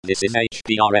This is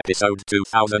HPR episode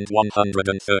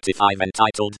 2135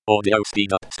 entitled Audio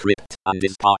Speedup Script and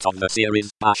is part of the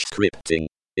series Bash Scripting.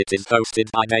 It is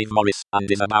hosted by Dave Morris and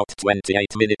is about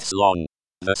 28 minutes long.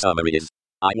 The summary is,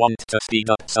 I want to speed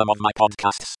up some of my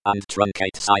podcasts and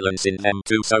truncate silence in them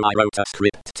too, so I wrote a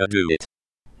script to do it.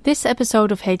 This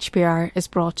episode of HPR is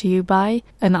brought to you by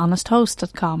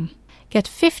anhonesthost.com. Get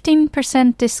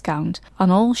 15% discount on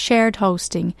all shared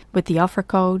hosting with the offer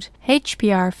code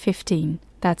HPR15.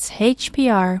 That's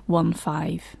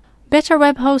HPR15. Better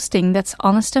web hosting that's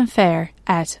honest and fair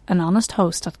at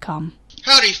anhonesthost.com.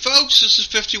 Howdy folks, this is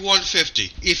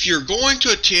 5150. If you're going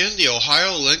to attend the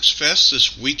Ohio Linux Fest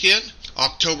this weekend,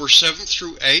 October 7th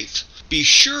through 8th, be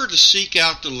sure to seek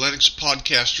out the Linux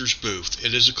Podcasters booth.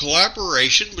 It is a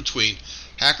collaboration between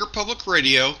Hacker Public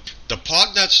Radio, the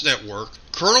Podnuts Network,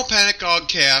 Kernel Panic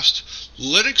Oddcast,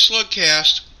 Linux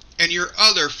Slugcast, and your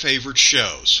other favorite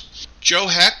shows. Joe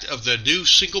Hecht of the new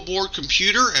Single Board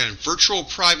Computer and Virtual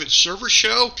Private Server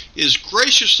Show is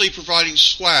graciously providing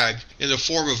swag in the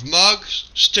form of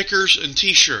mugs, stickers, and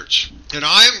t-shirts. And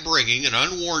I am bringing an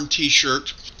unworn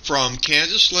t-shirt from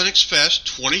Kansas Linux Fest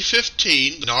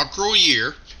 2015, inaugural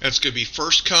year. It's going to be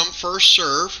first come, first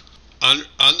serve,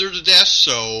 under the desk,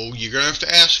 so you're going to have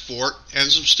to ask for it,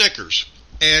 and some stickers.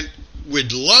 And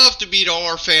we'd love to meet all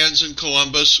our fans in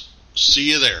Columbus. See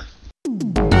you there.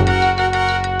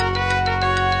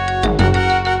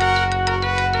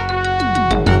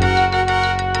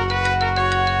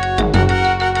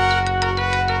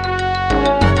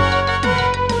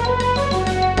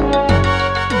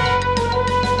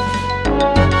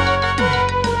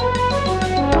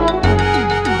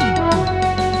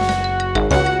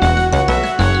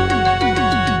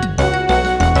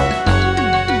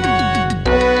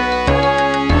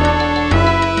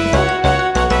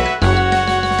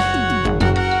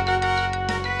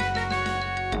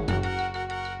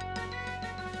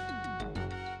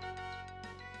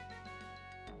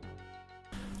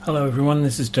 Hello everyone,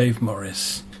 this is Dave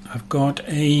Morris. I've got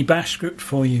a bash script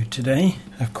for you today.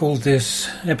 I've called this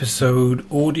episode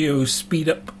Audio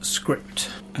Speedup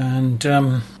Script, and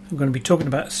I'm going to be talking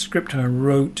about a script I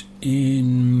wrote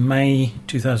in May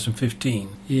 2015.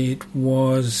 It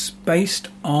was based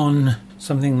on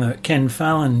something that Ken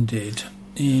Fallon did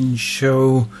in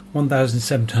show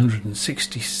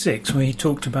 1766, where he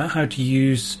talked about how to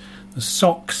use the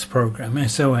SOX program,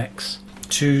 SOX,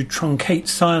 to truncate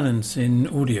silence in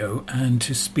audio and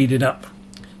to speed it up.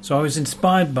 So I was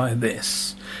inspired by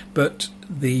this, but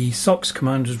the SOX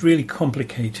command was really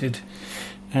complicated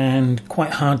and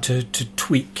quite hard to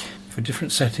tweak for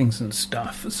different settings and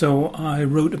stuff. So I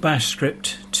wrote a bash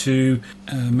script to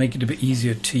make it a bit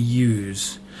easier to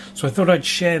use. So I thought I'd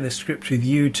share this script with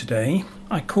you today.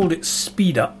 I called it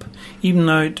Speed Up, even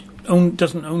though it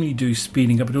doesn't only do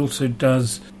speeding up, it also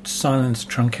does silence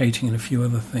truncating and a few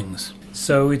other things.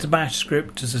 So it's a bash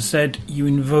script. As I said, you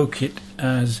invoke it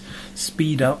as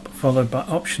speed up followed by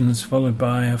options followed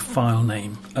by a file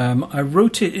name. I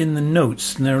wrote it in the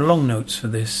notes, and there are long notes for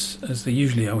this, as they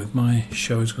usually are with my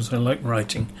shows, because I like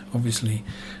writing, obviously.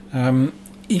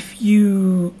 If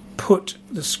you put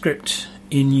the script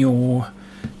in your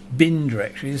bin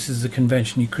directory, this is the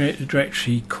convention, you create a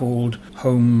directory called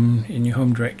home, in your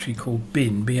home directory called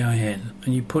bin, bin,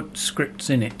 and you put scripts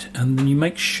in it, and then you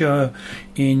make sure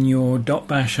in your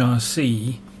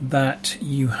 .bashrc that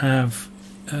you have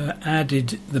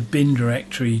added the bin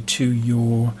directory to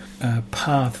your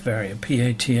path variable,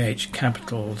 path,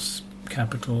 capitals,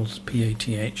 path,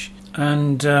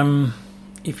 and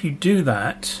if you do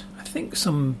that, I think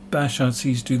some bash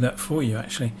RCs do that for you,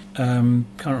 actually.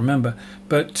 Can't remember.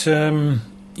 But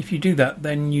if you do that,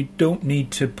 then you don't need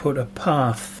to put a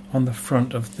path on the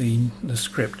front of the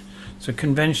script. So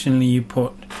conventionally you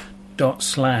put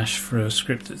 // for a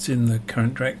script that's in the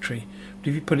current directory. But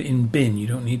if you put it in bin, you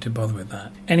don't need to bother with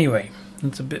that. Anyway,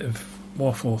 that's a bit of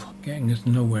waffle getting us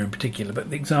nowhere in particular. But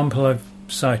the example I've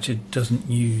cited doesn't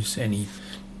use any /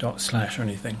 or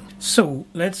anything. So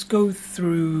let's go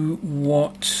through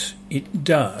what it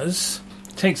does.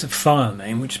 It takes a file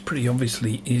name, which pretty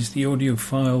obviously is the audio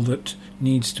file that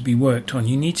needs to be worked on.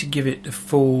 You need to give it a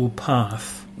full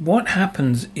path. What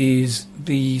happens is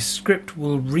the script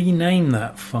will rename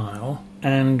that file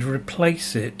and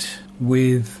replace it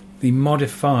with the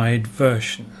modified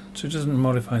version. So it doesn't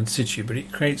modify in situ, but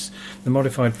it creates the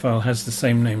modified file has the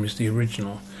same name as the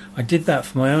original. I did that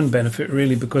for my own benefit,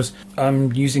 really, because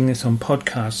I'm using this on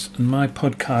podcasts, and my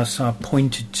podcasts are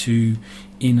pointed to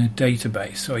in a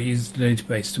database. So I use the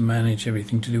database to manage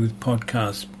everything to do with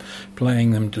podcasts,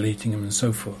 playing them, deleting them, and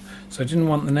so forth. So I didn't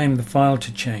want the name of the file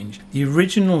to change. The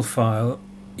original file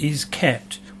is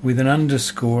kept with an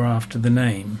underscore after the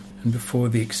name and before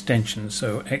the extension.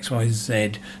 So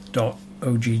xyz.ogg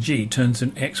turns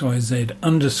into xyz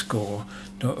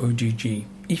underscore.ogg.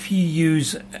 If you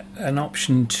use an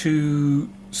option to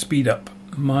speed up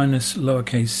minus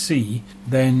lowercase c,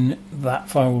 then that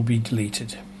file will be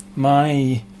deleted.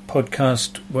 My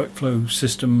podcast workflow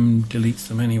system deletes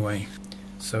them anyway,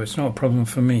 so it's not a problem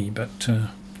for me, but I'm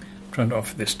trying to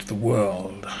offer this to the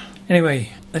world.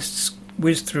 Anyway, let's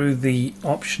whiz through the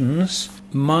options.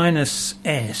 Minus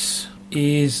S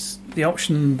is the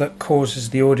option that causes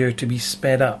the audio to be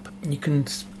sped up. You can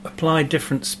apply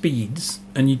different speeds,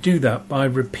 and you do that by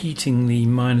repeating the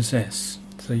minus S.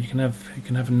 So you can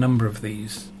have a number of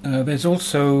these. There's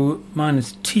also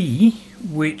minus T,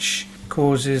 which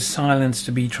causes silence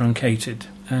to be truncated,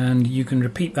 and you can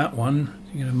repeat that one.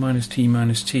 You have minus T,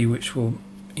 which will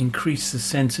increase the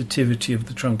sensitivity of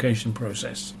the truncation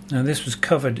process. Now, this was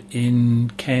covered in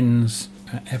Ken's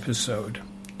episode,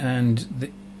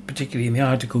 and particularly in the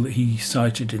article that he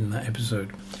cited in that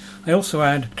episode. I also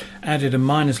added a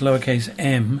minus lowercase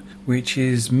m, which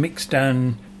is mixed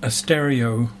down a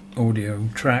stereo audio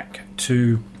track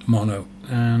to mono.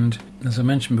 And as I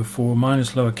mentioned before,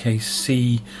 minus lowercase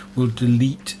c will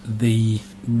delete the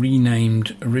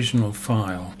renamed original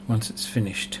file once it's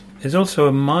finished. There's also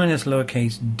a minus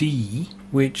lowercase d,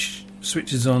 which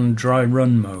switches on dry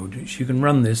run mode, which you can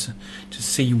run this to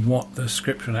see what the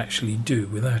script will actually do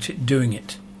without it doing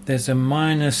it. There's a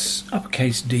minus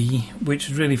uppercase d, which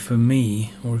is really for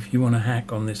me, or if you want to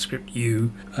hack on this script,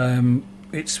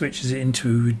 it switches it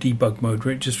into debug mode,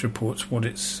 where it just reports what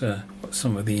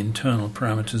some of the internal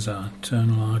parameters are,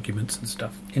 internal arguments and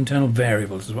stuff. Internal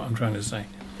variables is what I'm trying to say.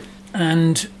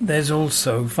 And there's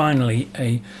also, finally,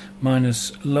 a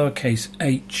minus lowercase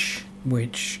h,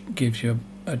 which gives you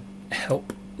a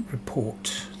help report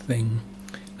thing.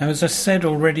 Now, as I said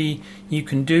already, you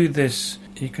can do this,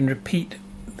 you can repeat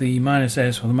the minus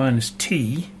s or the minus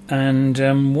t,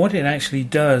 and what it actually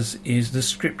does is the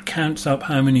script counts up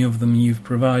how many of them you've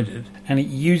provided, and it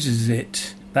uses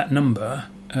that number,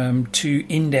 to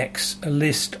index a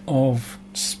list of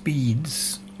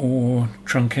speeds or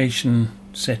truncation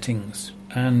settings.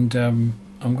 And I'm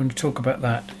going to talk about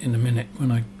that in a minute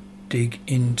when I dig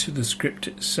into the script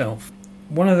itself.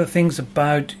 One of the things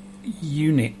about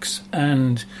Unix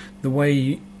and the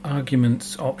way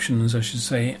arguments, options I should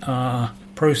say, are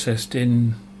processed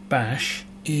in Bash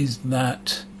is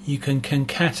that you can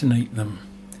concatenate them.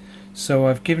 So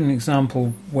I've given an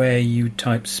example where you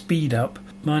type speed up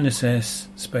minus s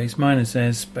space minus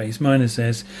s space minus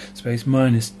s space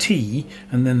minus t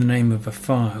and then the name of a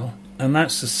file, and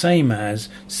that's the same as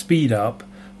speed up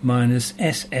minus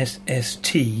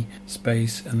sst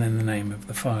space and then the name of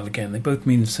the file again. They both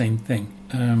mean the same thing.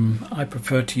 I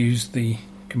prefer to use the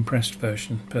compressed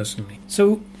version personally.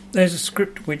 So there's a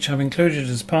script which I've included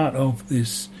as part of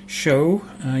this show.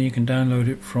 You can download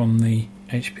it from the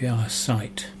HPR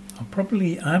site. I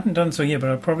haven't done so yet,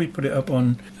 but I'll probably put it up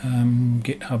on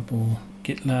GitHub or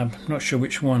GitLab. I'm not sure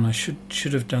which one. I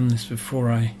should have done this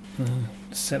before I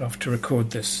set off to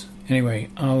record this. Anyway,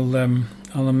 I'll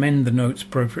amend the notes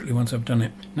appropriately once I've done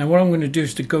it. Now, what I'm going to do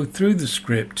is to go through the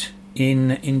script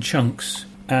in chunks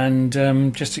and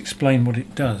just explain what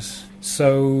it does.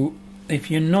 So,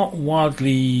 if you're not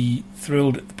wildly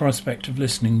thrilled at the prospect of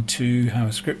listening to how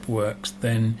a script works,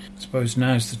 then I suppose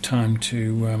now's the time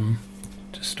to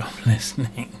stop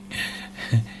listening.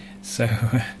 So,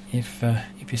 if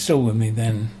you're still with me,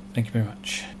 then thank you very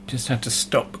much. Just had to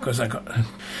stop because I got a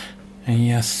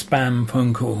spam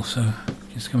phone call, so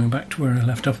just coming back to where I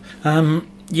left off. The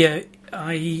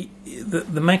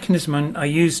mechanism I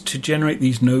used to generate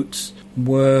these notes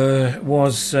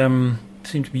seemed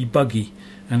to be buggy,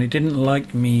 and it didn't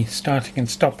like me starting and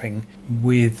stopping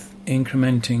with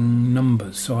incrementing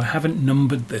numbers. So I haven't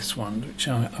numbered this one, which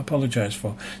I apologise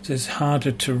for. So it's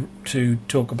harder to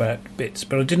talk about bits.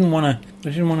 But I didn't want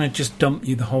to just dump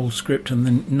you the whole script and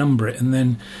then number it and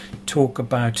then talk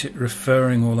about it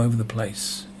referring all over the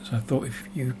place. So I thought if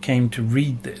you came to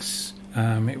read this,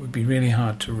 it would be really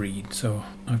hard to read. So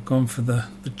I've gone for the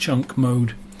chunk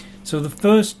mode. So the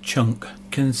first chunk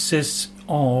consists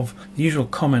of the usual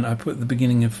comment I put at the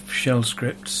beginning of shell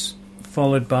scripts,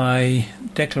 followed by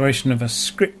declaration of a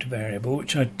script variable,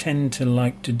 which I tend to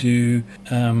like to do.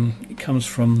 It comes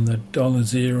from the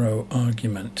 $0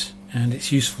 argument, and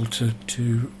it's useful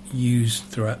to use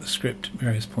throughout the script at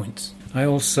various points. I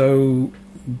also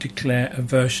declare a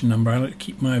version number. I like to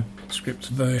keep my script's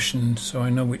version so I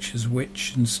know which is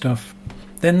which and stuff.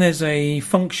 Then there's a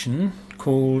function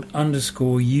called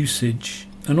 _usage,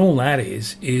 and all that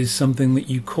is something that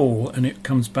you call and it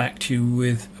comes back to you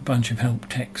with a bunch of help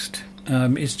text.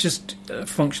 It's just a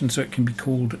function so it can be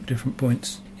called at different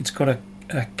points. It's got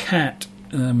a cat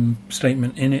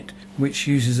statement in it, which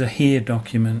uses a here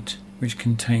document, which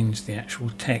contains the actual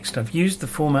text. I've used the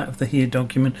format of the here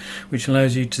document, which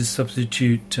allows you to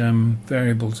substitute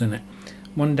variables in it.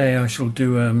 One day I shall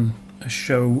do a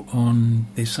show on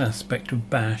this aspect of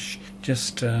Bash,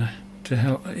 just to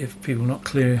help if people are not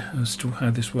clear as to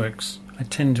how this works. I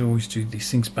tend to always do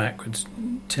these things backwards,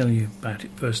 tell you about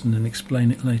it first and then explain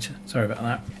it later. Sorry about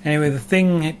that. Anyway, the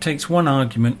thing, it takes one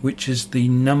argument, which is the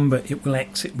number it will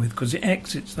exit with, because it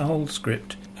exits the whole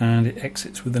script and it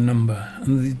exits with a number.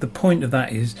 And the point of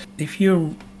that is, if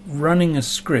you're running a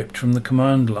script from the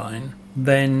command line,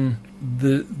 then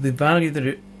the value that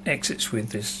it exits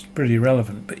with is pretty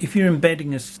irrelevant. But if you're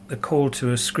embedding a call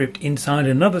to a script inside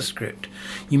another script,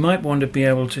 you might want to be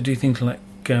able to do things like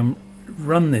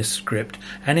run this script,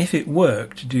 and if it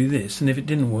worked, do this, and if it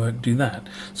didn't work, do that.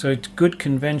 So it's good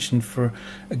convention for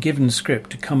a given script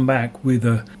to come back with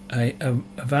a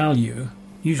value,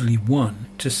 usually 1,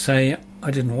 to say, I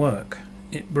didn't work,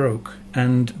 it broke,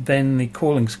 and then the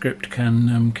calling script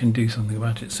can do something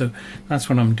about it. So that's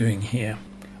what I'm doing here.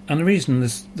 And the reason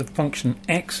the function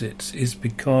exits is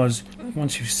because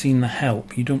once you've seen the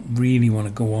help, you don't really want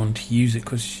to go on to use it,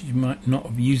 because you might not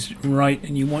have used it right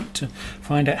and you want to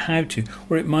find out how to,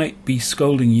 or it might be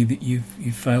scolding you that you've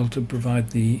failed to provide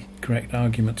the correct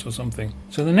arguments or something.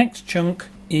 So the next chunk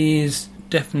is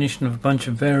definition of a bunch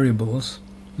of variables,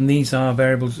 and these are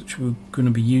variables which we're going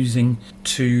to be using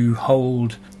to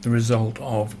hold the result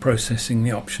of processing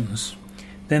the options.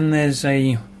 Then there's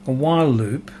a while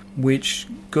loop which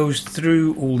goes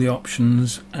through all the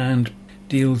options and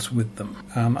deals with them.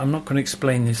 I'm not going to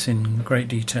explain this in great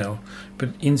detail, but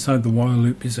inside the while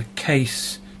loop is a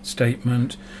case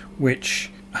statement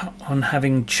which, on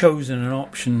having chosen an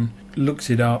option, looks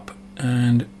it up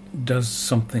and does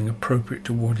something appropriate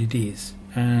to what it is.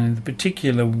 And the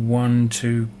particular one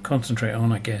to concentrate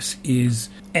on, I guess, is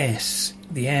S,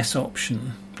 the S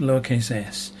option, lowercase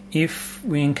s. If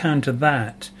we encounter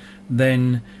that,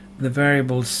 then the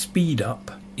variable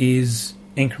speedup is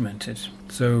incremented.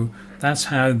 So that's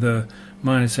how the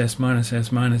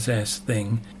 -s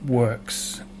thing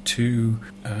works to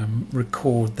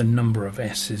record the number of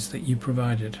s's that you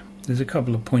provided. There's a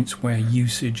couple of points where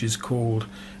usage is called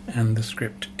and the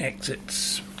script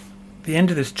exits. At the end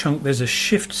of this chunk there's a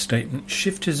shift statement.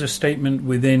 Shift is a statement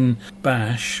within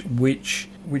Bash which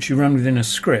you run within a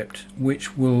script,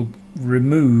 which will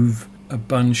remove a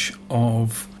bunch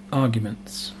of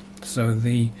arguments. So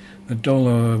the $1,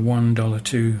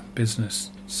 $2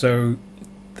 business. So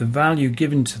the value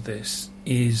given to this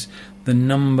is the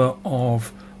number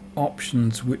of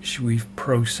options which we've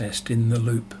processed in the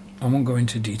loop. I won't go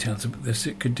into details about this.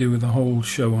 It could do with a whole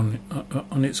show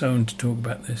on its own to talk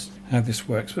about this, how this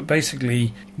works. But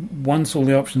basically, once all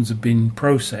the options have been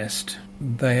processed,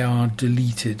 they are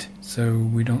deleted, so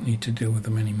we don't need to deal with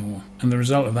them anymore. And the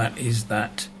result of that is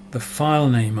that the file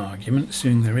name argument,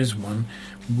 assuming there is one,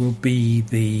 will be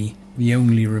the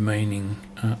only remaining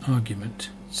argument.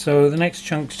 So the next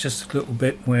chunk is just a little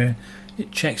bit where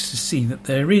it checks to see that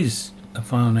there is a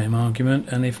file name argument,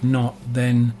 and if not,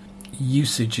 then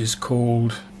usage is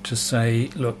called to say,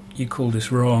 look, you called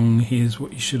this wrong, here's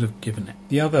what you should have given it.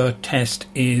 The other test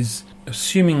is,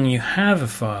 assuming you have a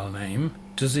file name,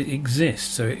 does it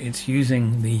exist? So it's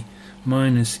using the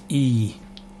 -e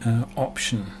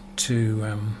option to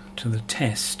the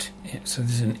test. So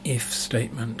there's an if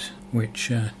statement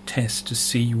which tests to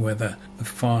see whether the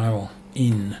file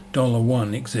in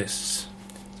 $1 exists.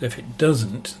 So if it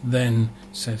doesn't, then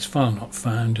it says file not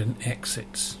found and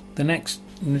exits. The next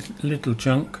little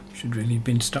chunk should really have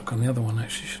been stuck on the other one,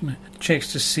 actually, shouldn't it?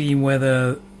 Checks to see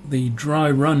whether the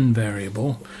dry run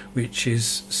variable, which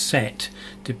is set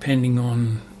depending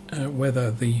on whether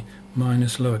the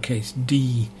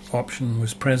 -d option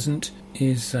was present,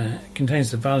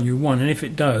 contains the value 1, and if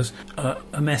it does,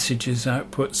 a message is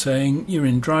output saying you're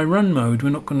in dry run mode, we're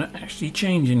not going to actually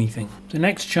change anything. The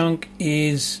next chunk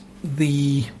is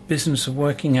the business of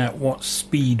working out what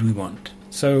speed we want.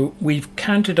 So we've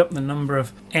counted up the number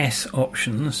of S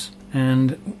options,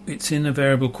 and it's in a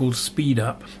variable called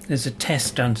speedup. There's a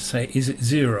test done to say, is it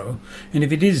 0? And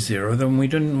if it is 0, then we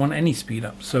don't want any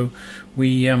speedup. So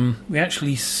we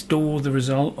actually store the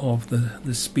result of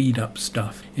the speedup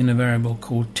stuff in a variable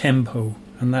called tempo,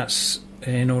 and that's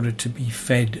in order to be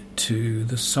fed to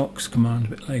the socks command a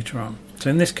bit later on. So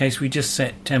in this case, we just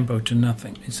set tempo to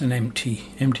nothing. It's an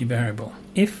empty variable.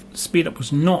 if speedup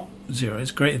was not 0,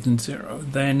 it's greater than 0,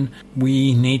 then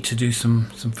we need to do some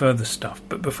further stuff.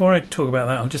 But before I talk about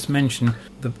that, I'll just mention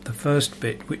the first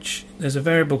bit, which there's a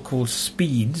variable called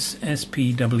speeds,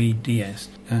 SPEEDS,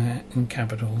 in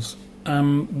capitals,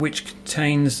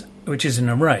 which is an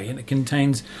array, and it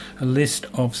contains a list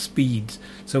of speeds.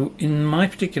 So in my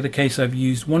particular case, I've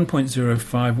used 1.05,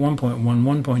 1.1,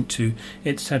 1.2,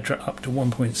 etc. up to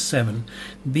 1.7.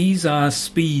 These are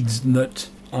speeds that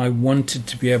I wanted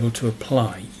to be able to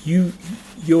apply.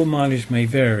 Your mileage may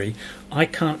vary. I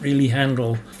can't really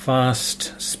handle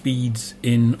fast speeds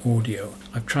in audio.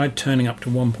 I've tried turning up to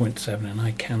 1.7 and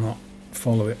I cannot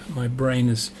follow it. My brain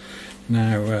is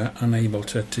now unable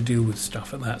to deal with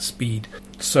stuff at that speed.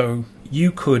 So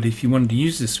you could, if you wanted to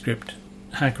use this script,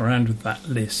 hack around with that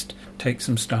list, take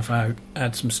some stuff out,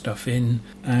 add some stuff in,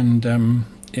 and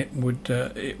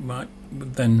it might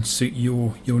then suit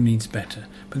your needs better.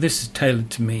 But this is tailored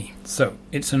to me. So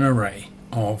it's an array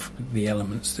of the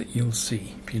elements that you'll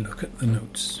see if you look at the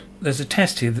notes. There's a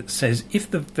test here that says if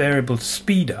the variable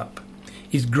speedup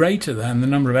is greater than the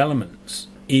number of elements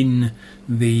in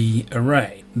the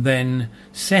array, then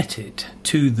set it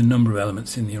to the number of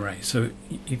elements in the array. So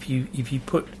if you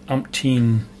put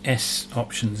umpteen S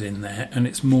options in there and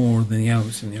it's more than the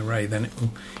elements in the array, then it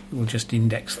will just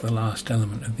index the last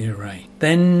element of the array.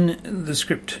 Then the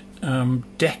script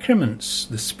decrements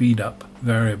the speedup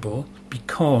variable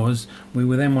because we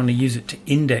will then want to use it to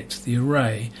index the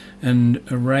array, and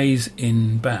arrays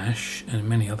in Bash and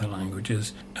many other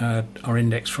languages are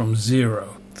indexed from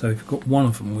 0. So if you've got one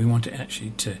of them, we want it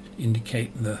actually to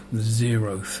indicate the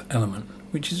 0th element,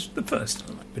 which is the first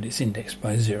element, but it's indexed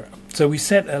by 0. So we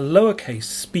set a lowercase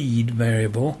speed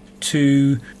variable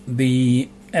to the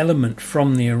element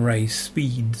from the array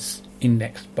speeds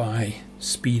indexed by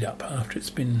speedup after it's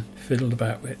been fiddled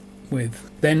about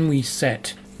with. Then we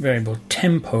set variable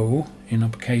tempo in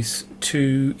uppercase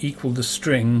to equal the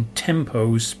string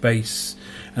tempo space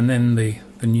and then the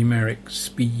numeric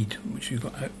speed which you've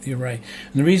got out of the array.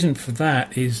 And the reason for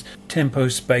that is tempo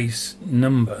space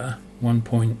number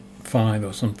 1.5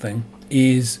 or something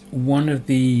is one of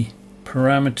the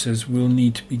parameters we'll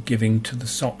need to be giving to the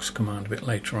socks command a bit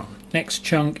later on. Next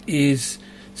chunk is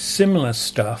similar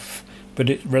stuff, but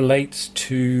it relates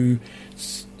to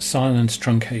silence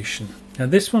truncation. Now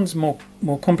this one's more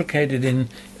complicated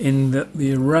in that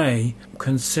the array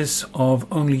consists of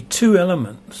only 2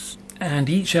 elements, and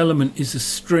each element is a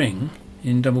string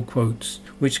in double quotes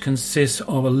which consists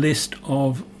of a list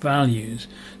of values.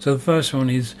 So the first one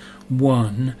is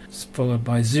 1, followed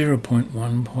by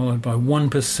 0.1, followed by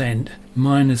 1%,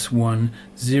 -1,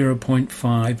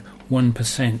 0.5,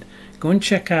 1%. Go and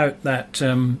check out that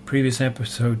previous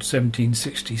episode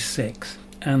 1766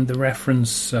 and the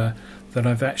reference that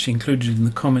I've actually included in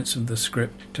the comments of the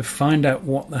script to find out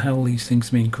what the hell these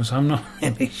things mean, because I'm not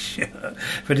really sure.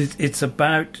 But it's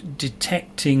about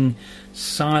detecting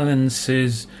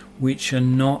silences which are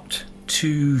not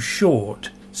too short,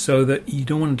 so that you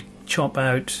don't want to chop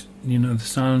out, the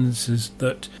silences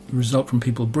that result from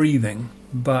people breathing,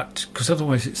 but because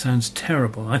otherwise it sounds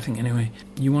terrible, I think anyway.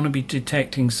 You want to be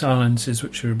detecting silences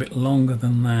which are a bit longer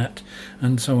than that,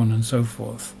 and so on and so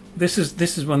forth. This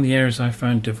is one of the areas I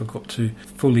found difficult to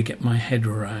fully get my head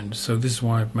around, so this is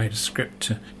why I've made a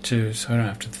script so I don't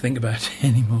have to think about it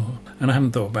anymore. And I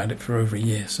haven't thought about it for over a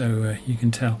year, so you can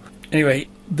tell. Anyway,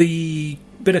 the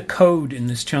bit of code in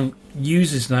this chunk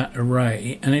uses that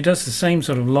array, and it does the same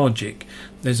sort of logic.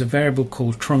 There's a variable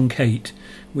called truncate,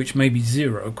 which may be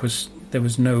 0 because there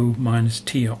was no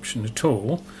 -t option at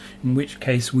all, in which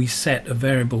case we set a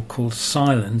variable called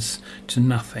silence to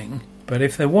nothing. But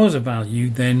if there was a value,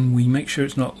 then we make sure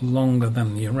it's not longer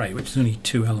than the array, which is only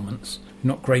 2 elements,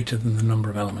 not greater than the number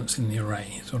of elements in the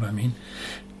array, is what I mean.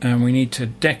 And we need to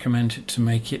decrement it to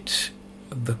make it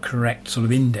the correct sort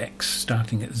of index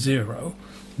starting at 0.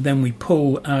 Then we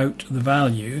pull out the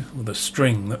value, or the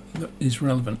string that is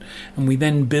relevant, and we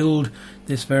then build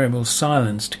this variable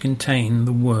silence to contain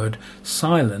the word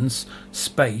silence,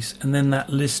 space, and then that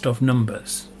list of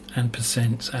numbers and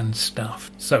percents and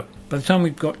stuff. So by the time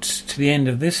we've got to the end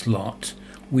of this lot,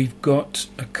 we've got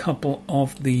a couple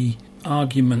of the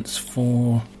arguments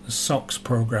for the SOX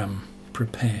program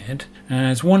prepared. And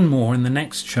there's one more in the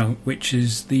next chunk, which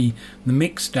is the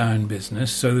mix down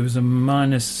business. So there was a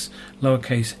minus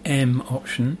lowercase m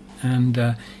option,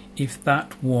 and if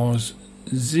that was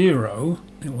 0,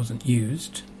 it wasn't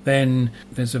used. Then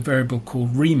there's a variable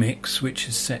called remix, which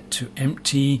is set to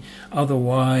empty.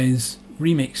 Otherwise,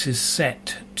 remix is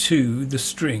set to the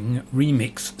string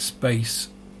remix space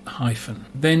hyphen.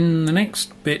 Then the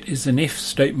next bit is an if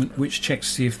statement which checks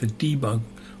to see if the debug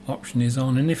option is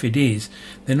on, and if it is,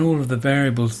 then all of the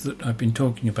variables that I've been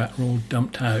talking about are all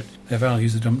dumped out. Their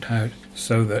values are dumped out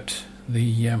so that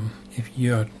if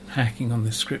you're hacking on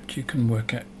this script, you can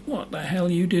work out what the hell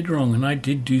you did wrong. And I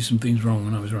did do some things wrong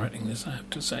when I was writing this, I have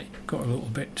to say. Got a little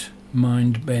bit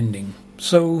mind-bending.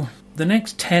 So the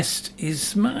next test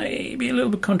is maybe a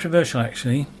little bit controversial,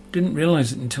 actually. Didn't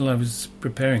realise it until I was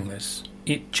preparing this.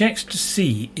 It checks to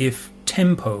see if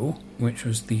tempo, which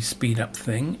was the speed up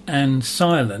thing, and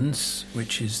silence,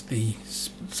 which is the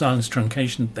silence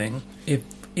truncation thing,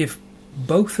 if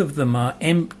both of them are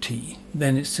empty,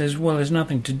 then it says, well, there's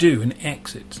nothing to do, and it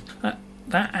exits. That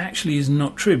actually is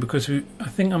not true, because I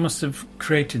think I must have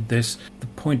created this the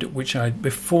point at which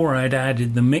before I'd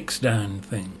added the mix down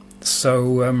thing.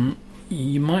 So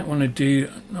you might want to do,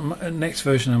 next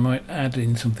version I might add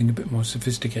in something a bit more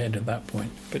sophisticated at that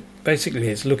point. But basically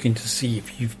it's looking to see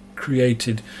if you've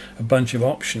created a bunch of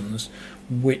options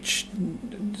which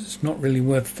is not really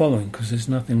worth following because there's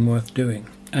nothing worth doing.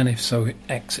 And if so, it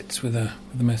exits with a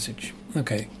message.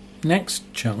 Okay,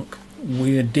 next chunk.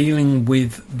 We're dealing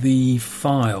with the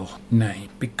file name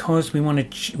because we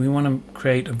want to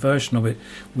create a version of it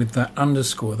with that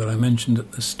underscore that I mentioned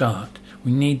at the start.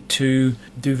 We need to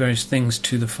do various things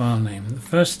to the file name. The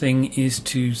first thing is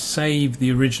to save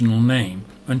the original name,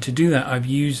 and to do that I've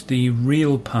used the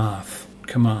realpath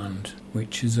command,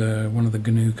 which is one of the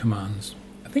GNU commands.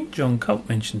 I think John Colt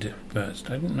mentioned it first.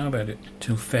 I didn't know about it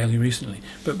till fairly recently.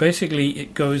 But basically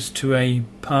it goes to a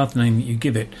path name that you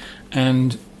give it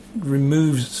and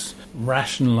removes,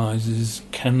 rationalizes,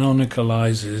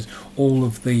 canonicalizes all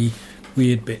of the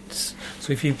weird bits.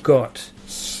 So if you've got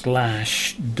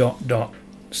 /././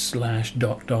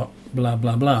 blah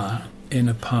blah blah in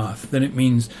a path, then it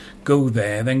means go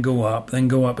there, then go up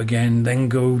again, then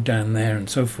go down there, and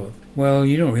so forth. Well,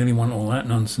 you don't really want all that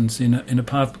nonsense in a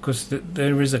path, because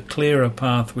there is a clearer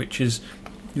path which is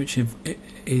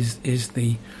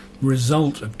the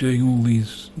result of doing all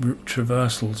these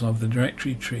traversals of the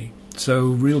directory tree.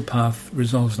 So realpath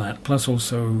resolves that, plus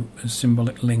also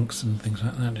symbolic links and things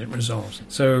like that it resolves.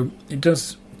 So it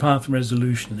does path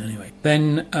resolution anyway.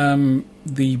 Then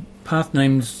the path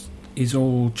names is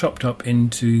all chopped up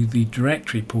into the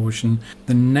directory portion,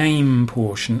 the name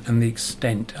portion, and the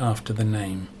extent after the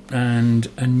name. And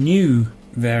a new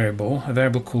variable, a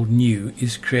variable called new,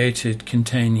 is created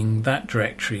containing that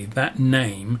directory, that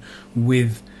name,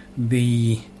 with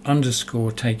the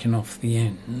underscore taken off the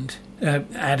end,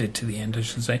 added to the end, I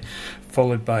should say,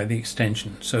 followed by the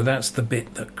extension. So that's the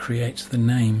bit that creates the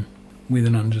name with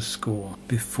an underscore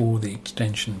before the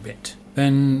extension bit.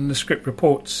 Then the script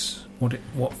reports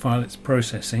what file it's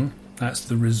processing. That's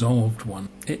the resolved one.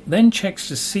 It then checks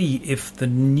to see if the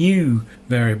new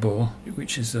variable,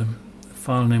 which is a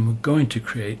file name we're going to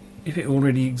create, if it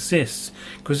already exists.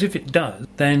 Because if it does,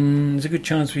 then there's a good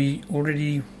chance we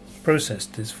already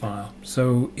processed this file.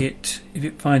 So if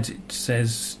it finds it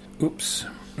says, oops,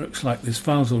 looks like this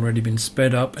file's already been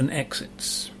sped up, and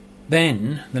exits.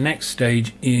 Then the next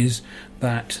stage is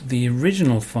that the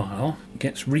original file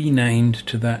gets renamed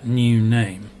to that new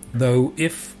name. Though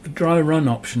if the dry run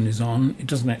option is on, it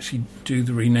doesn't actually do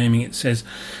the renaming. It says,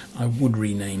 I would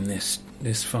rename this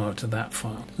file to that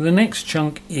file. So the next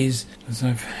chunk is, as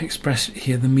I've expressed it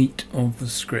here, the meat of the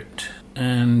script.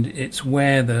 And it's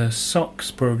where the SOX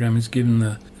program is given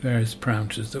the various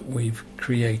parameters that we've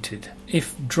created.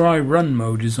 If dry run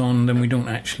mode is on, then we don't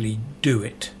actually do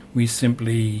it. We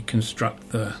simply construct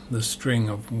the string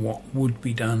of what would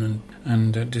be done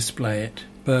and display it.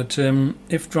 But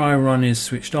if dry run is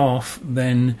switched off,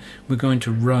 then we're going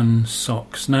to run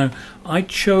SOX. Now, I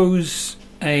chose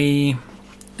I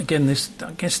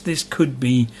guess this could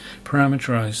be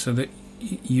parameterized so that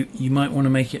you might want to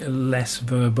make it less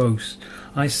verbose.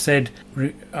 I said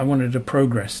I wanted a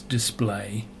progress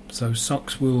display, so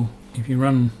SOX will, if you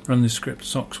run the script,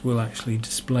 SOX will actually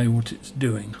display what it's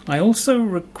doing. I also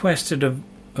requested a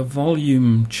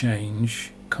volume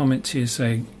change. Comments here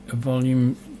say a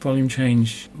volume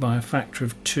change by a factor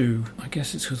of 2. I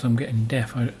guess it's because I'm getting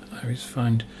deaf. I always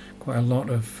find quite a lot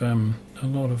of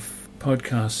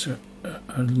podcasts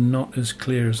are not as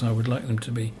clear as I would like them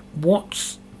to be.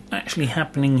 What's actually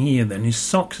happening here then is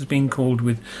SOX is being called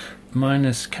with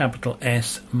minus capital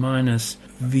S minus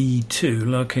V2,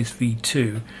 lowercase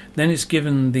v2. Then it's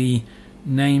given the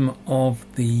name of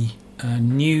the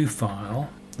new file,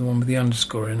 the one with the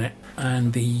underscore in it,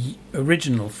 and the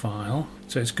original file.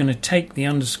 So it's going to take the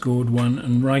underscored one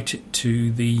and write it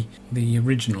to the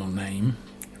original name.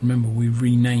 Remember, we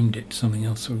renamed it to something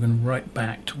else, so we're going to write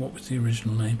back to what was the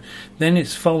original name. Then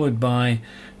it's followed by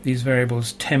these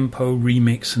variables tempo,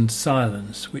 remix, and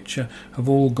silence, which have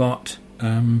all got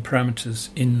parameters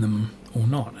in them, or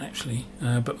not actually,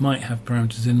 but might have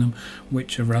parameters in them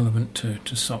which are relevant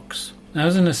to socks. Now,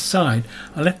 as an aside,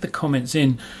 I left the comments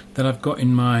in that I've got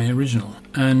in my original,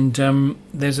 and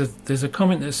there's a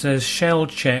comment that says shell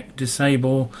check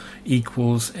disable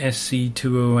equals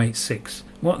SC2086.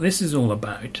 What this is all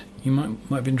about, you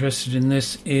might be interested in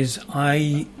this, is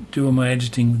I do all my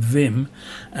editing with Vim,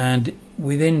 and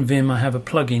within Vim I have a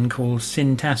plugin called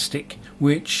Syntastic,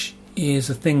 which is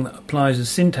a thing that applies a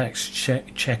syntax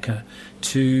checker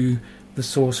to the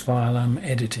source file I'm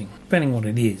editing, depending on what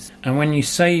it is. And when you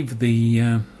save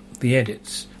the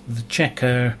edits, the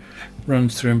checker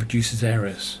runs through and produces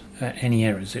errors. Any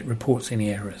errors, it reports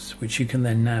any errors, which you can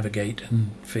then navigate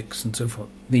and fix and so forth.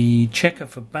 The checker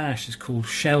for Bash is called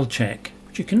shell check,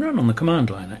 which you can run on the command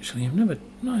line. Actually,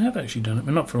 I have actually done it,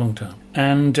 but not for a long time.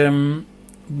 And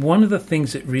one of the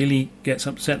things that really gets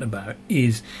upset about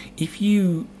is if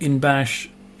you in Bash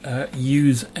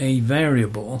use a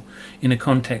variable in a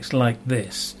context like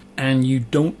this and you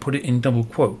don't put it in double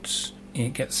quotes,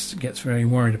 it gets very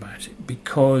worried about it,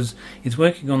 because it's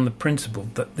working on the principle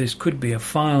that this could be a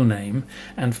file name,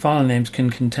 and file names can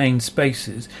contain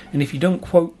spaces, and if you don't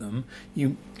quote them,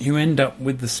 you end up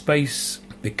with the space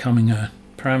becoming a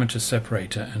parameter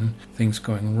separator and things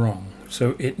going wrong.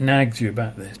 So it nags you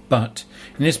about this. But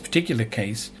in this particular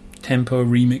case, tempo,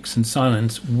 remix and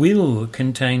silence will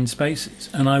contain spaces,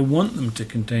 and I want them to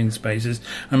contain spaces,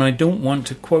 and I don't want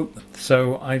to quote them.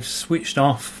 So I've switched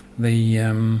off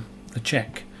the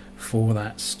check for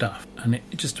that stuff, and it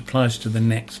just applies to the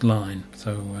next line.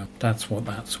 So that's what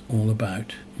that's all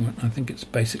about. I think it's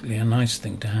basically a nice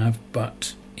thing to have,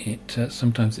 but it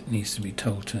sometimes it needs to be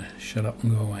told to shut up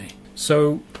and go away.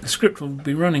 So the script will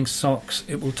be running socks.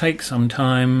 It will take some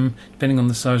time depending on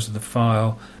the size of the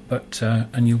file, but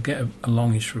and you'll get a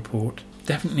longish report.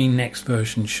 Definitely next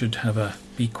version should have a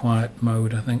be quiet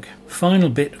mode, I think. Final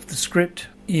bit of the script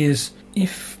is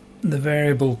if the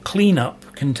variable cleanup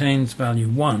contains value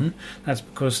 1, that's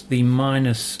because the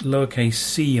minus lowercase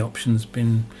c option's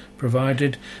been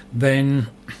provided, then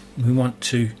we want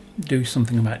to do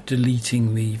something about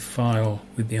deleting the file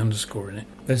with the underscore in it.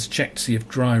 Let's check to see if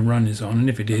dry run is on, and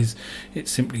if it is, it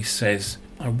simply says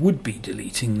I would be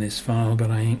deleting this file,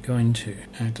 but I ain't going to.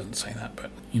 It doesn't say that,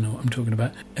 but you know what I'm talking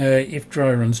about. If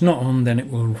dry run's not on, then it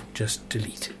will just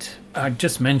delete it. I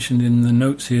just mentioned in the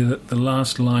notes here that the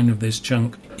last line of this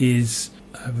chunk is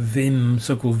a Vim,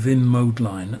 so-called Vim mode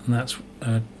line, and that's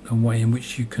a way in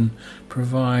which you can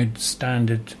provide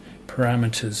standard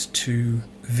parameters to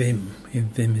Vim if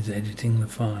Vim is editing the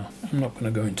file. I'm not going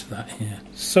to go into that here.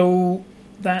 So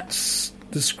that's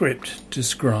the script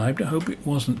described. I hope it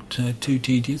wasn't too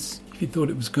tedious. If you thought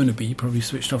it was going to be, you probably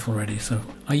switched off already. So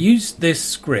I used this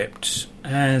script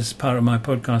as part of my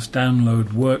podcast download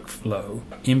workflow.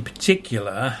 In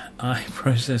particular, I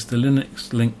processed the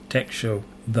Linux Link Tech Show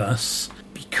thus,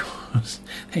 because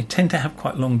they tend to have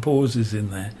quite long pauses in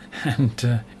there,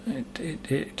 and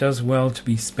it does well to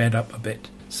be sped up a bit.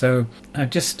 So I've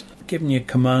just given you a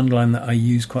command line that I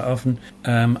use quite often.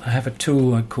 I have a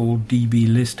tool I call DB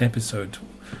List Episodes.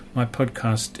 My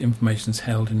podcast information is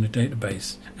held in a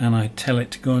database, and I tell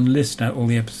it to go and list out all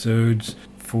the episodes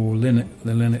for the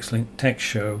Linux Link Tech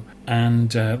Show,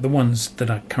 and the ones that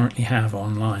I currently have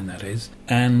online, that is,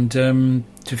 and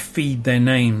to feed their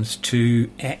names to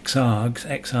Xargs.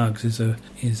 Xargs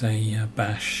is a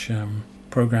Bash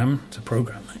program. It's a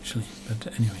program actually, but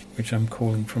anyway, which I'm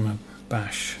calling from a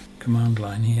Bash command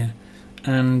line here,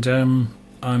 and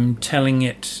I'm telling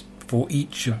it for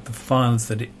each of the files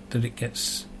that it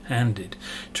gets handed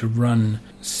to run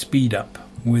speedup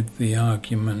with the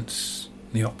arguments,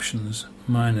 the options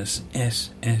minus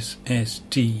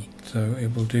SSST. So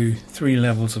it will do 3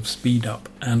 levels of speedup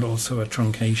and also a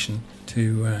truncation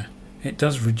to. It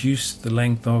does reduce the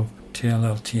length of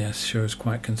TLLTS shows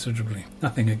quite considerably.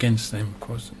 Nothing against them, of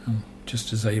course. I'm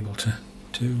just as able to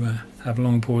have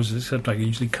long pauses, except I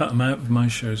usually cut them out of my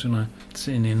shows when I'm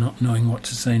sitting here not knowing what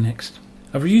to say next.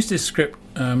 I've reused this script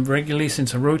regularly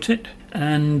since I wrote it,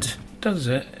 and it does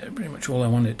pretty much all I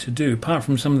want it to do, apart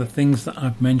from some of the things that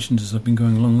I've mentioned as I've been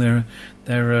going along.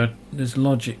 There's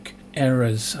logic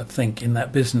errors, I think, in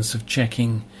that business of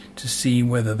checking to see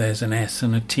whether there's an S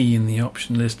and a T in the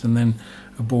option list and then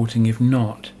aborting if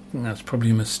not. I think that's probably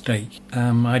a mistake.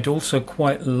 I'd also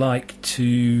quite like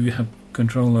to have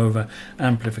control over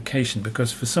amplification,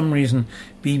 because for some reason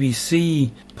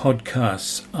BBC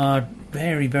podcasts are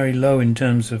very, very low in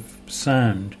terms of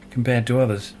sound compared to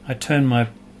others. I turn my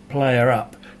player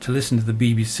up to listen to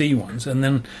the BBC ones, and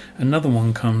then another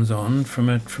one comes on from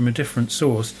a different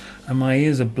source, and my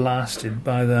ears are blasted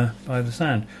by the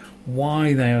sound.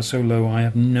 Why they are so low, I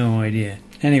have no idea.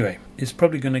 Anyway, it's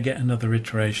probably going to get another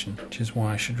iteration, which is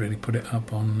why I should really put it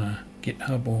up on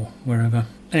GitHub or wherever.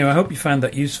 Anyway, I hope you found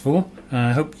that useful.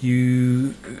 I hope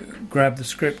you grab the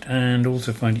script and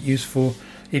also find it useful.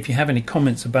 If you have any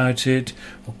comments about it,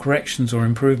 or corrections or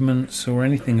improvements or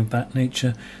anything of that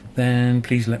nature, then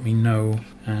please let me know.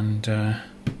 And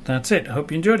that's it. I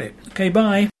hope you enjoyed it. Okay,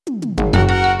 bye.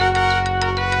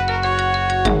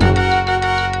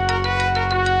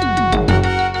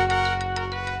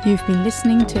 You've been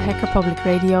listening to Hacker Public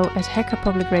Radio at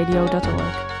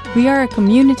hackerpublicradio.org. We are a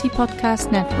community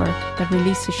podcast network that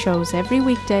releases shows every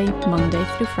weekday, Monday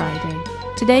through Friday.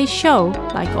 Today's show,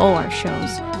 like all our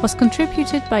shows, was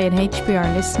contributed by an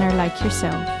HPR listener like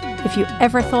yourself. If you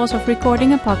ever thought of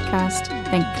recording a podcast,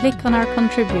 then click on our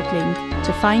contribute link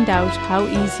to find out how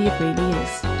easy it really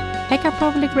is. Hacker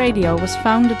Public Radio was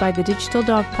founded by the Digital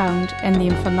Dog Pound and the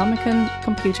Infonomicon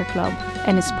Computer Club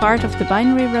and is part of the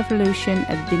binary revolution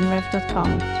at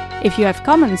binrev.com. If you have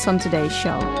comments on today's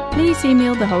show, please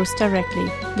email the host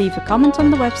directly, leave a comment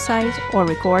on the website, or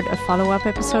record a follow-up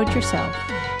episode yourself.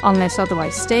 Unless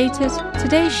otherwise stated,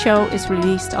 today's show is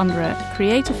released under a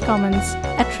Creative Commons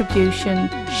Attribution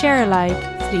Share Alike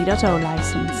 3.0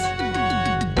 license.